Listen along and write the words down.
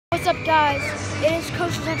What's up, guys? It is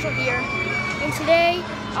Coastal Central here, and today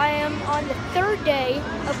I am on the third day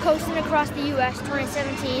of coasting across the U.S.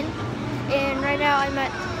 2017, and right now I'm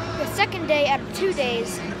at the second day out of 2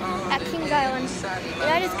 days at Kings Island, and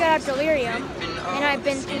I just got out Delirium, and I've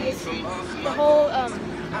been through the whole, I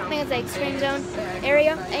think it's like Extreme Zone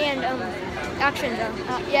area, and Action Zone.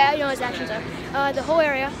 Yeah, I know it's Action Zone. The whole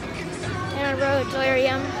area, and I rode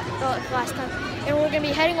Delirium last time, and we're going to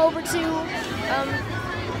be heading over to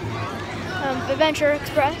Adventure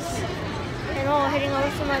Express, and all heading over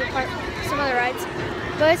some other rides.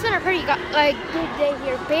 But it's been a pretty good day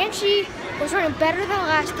here. Banshee was running better than the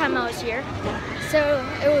last time I was here, so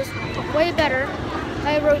it was way better.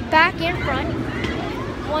 I rode back and front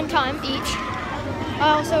one time each.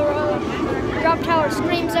 I also rode Drop Tower,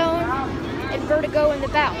 Scream Zone, and Vertigo in the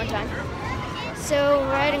Bat one time. So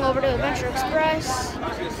we're heading over to Adventure Express. I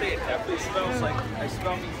was gonna say it definitely smells like I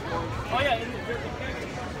smell me. Oh yeah.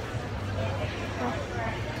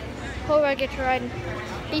 Hope I get to ride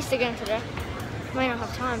Beast again today. Might not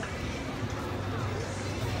have time.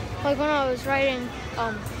 Like when I was riding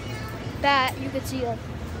Bat, you could see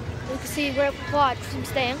where the lodge I'm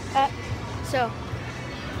staying at. So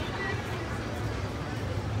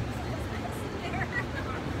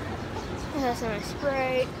that's a nice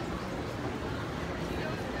spray.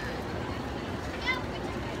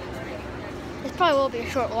 This probably will be a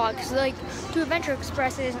short walk because like to Adventure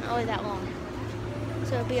Express it isn't really that long.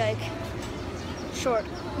 So it'll be like short.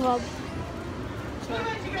 Well, so.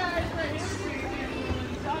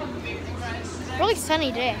 Really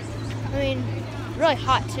sunny day. I mean, really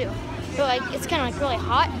hot too. But like it's kind of like really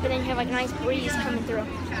hot, but then you have like a nice breeze coming through.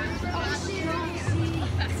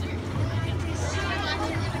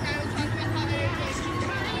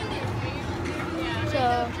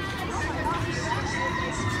 So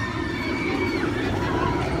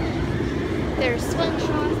there's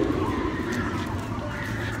Slingshot.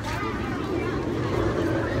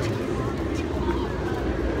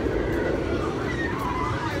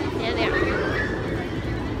 Yeah, there.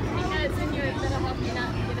 Because then you're gonna help you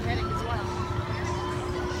not get a headache as well.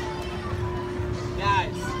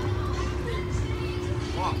 Guys.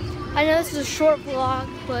 I know this is a short vlog,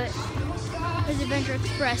 but it's Adventure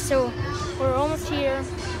Express, so we're almost here.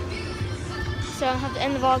 So I'll have to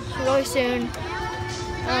end the vlog really soon.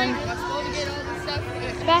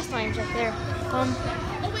 Fast lane's up there. Oh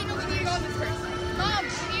wait, no, we need to go on this first. Mom,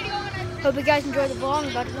 we need to go on this. Hope you guys enjoyed the vlog. I'm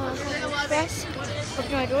about to go on Express. Hope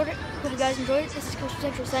you guys enjoyed it. This is Coastal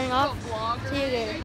Central signing off. See you later.